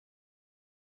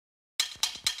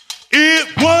It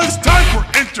was time for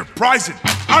enterprisin.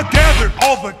 I gathered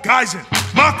all the guys in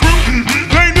my crew.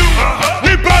 They knew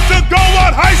we about to go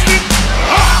out heisting.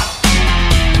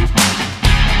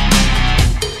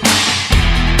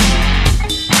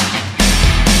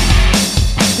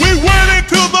 We went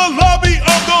into the lobby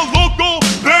of the local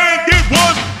bank. It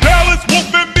was Dallas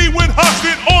Wolf and me with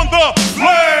Hoxton on the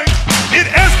flag. It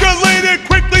escalated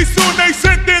quickly, soon they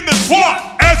sent in the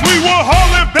SWAT as we were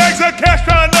hauling bags of cash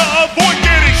trying to avoid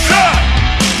getting shot.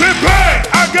 Then bang,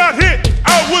 I got hit.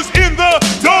 I was in the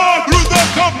dark. Through the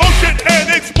commotion and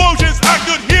explosions, I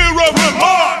could hear a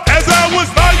remark. As I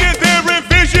was lying there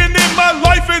envisioning my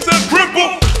life as a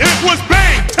cripple, it was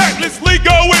Bain, tactlessly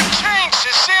going. Change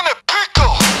is in a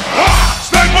pickle.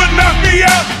 Sniper knocked me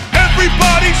out.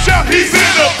 Everybody shout, he's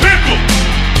in a pickle.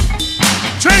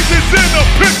 Change is in a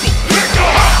pickle.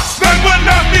 Sniper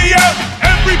knocked me out.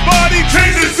 Everybody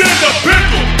change is in a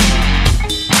pickle.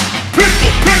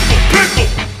 Pickle, pickle, pickle.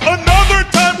 Another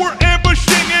time we're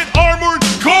ambushing an armored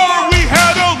car. We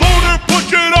had a loader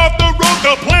push it off the road.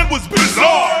 The plan was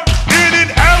bizarre. In an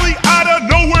alley out of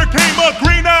nowhere came a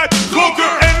green-eyed cloaker,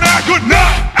 and I could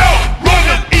not outrun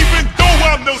him even though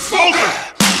I'm no smoker.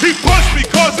 He punched me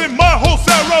causing my whole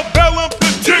cerebellum to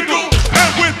jiggle,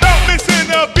 and without missing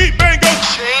a beat, bang goes.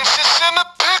 Change is in a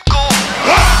pickle.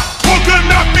 Cloaker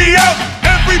knocked me out.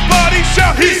 Everybody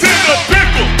shout, he's in a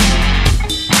pickle.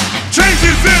 Change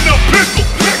is in a pickle.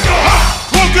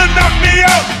 Cloaker knocked me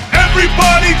out.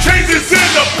 Everybody changes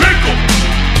in a pickle.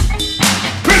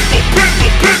 Pickle,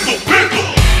 pickle, pickle, pickle.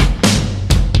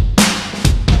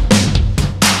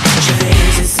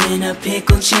 Chains is in a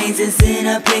pickle, chains is in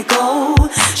a pickle.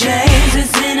 Chains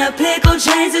is in a pickle,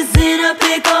 chains is in a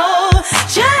pickle.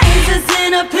 Chains is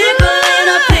in a pickle, in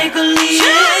a pickle he is.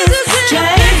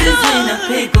 Chains is in a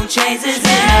pickle, chains is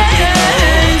in a pickle.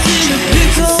 Chains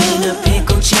is in a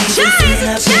pickle, chains is in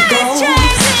a pickle.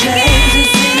 Chains is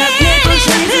in a pickle,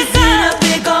 chains is in a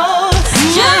pickle.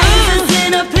 Chains is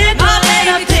in a pickle, in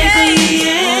a pickle he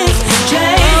is.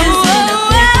 Chains is in a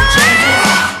pickle, chains is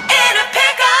in a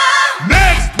pickle.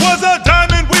 Next was a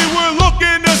diamond. We were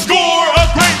looking to score a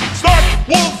great start.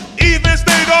 Wolf even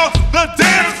stayed off the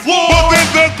dance floor, but then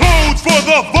the codes for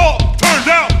the vault turned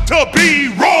out to be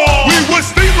wrong. We were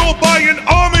steamrolled by an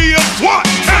army of SWAT,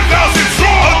 10,000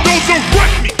 strong. A dozer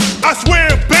wrecked me. I swear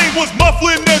Bain was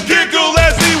muffling the giggle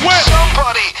as he went.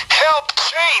 Somebody help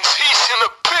Change, he's in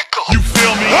a pickle. You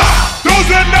feel me?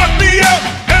 Dozer knocked me out.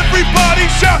 Everybody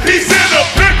shout, he's in a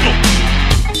pickle.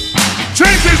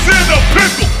 Change is in a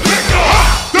pickle.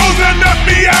 Dozer knocked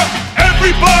me out.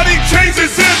 Everybody change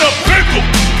is in a pickle.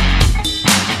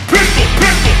 Pickle,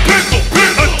 pickle, pickle,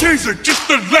 pickle. A taser just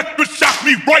electroshocked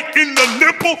me right in the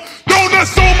nipple. Don't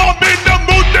assume I'm in the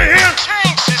mood to hear.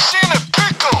 Change is in a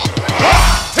pickle.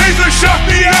 Taser shot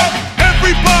me out.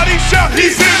 Everybody shout,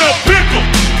 he's in a pickle.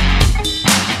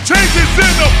 Change is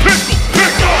in a pickle.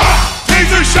 Pickle.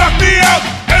 Taser shot me out.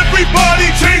 Everybody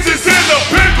change is in a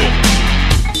pickle.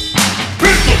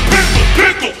 Pickle, pickle,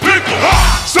 pickle, pickle.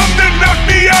 Something knocked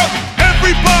me out.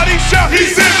 Everybody shout,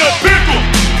 he's in a pickle.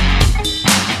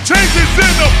 Change is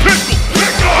in a pickle.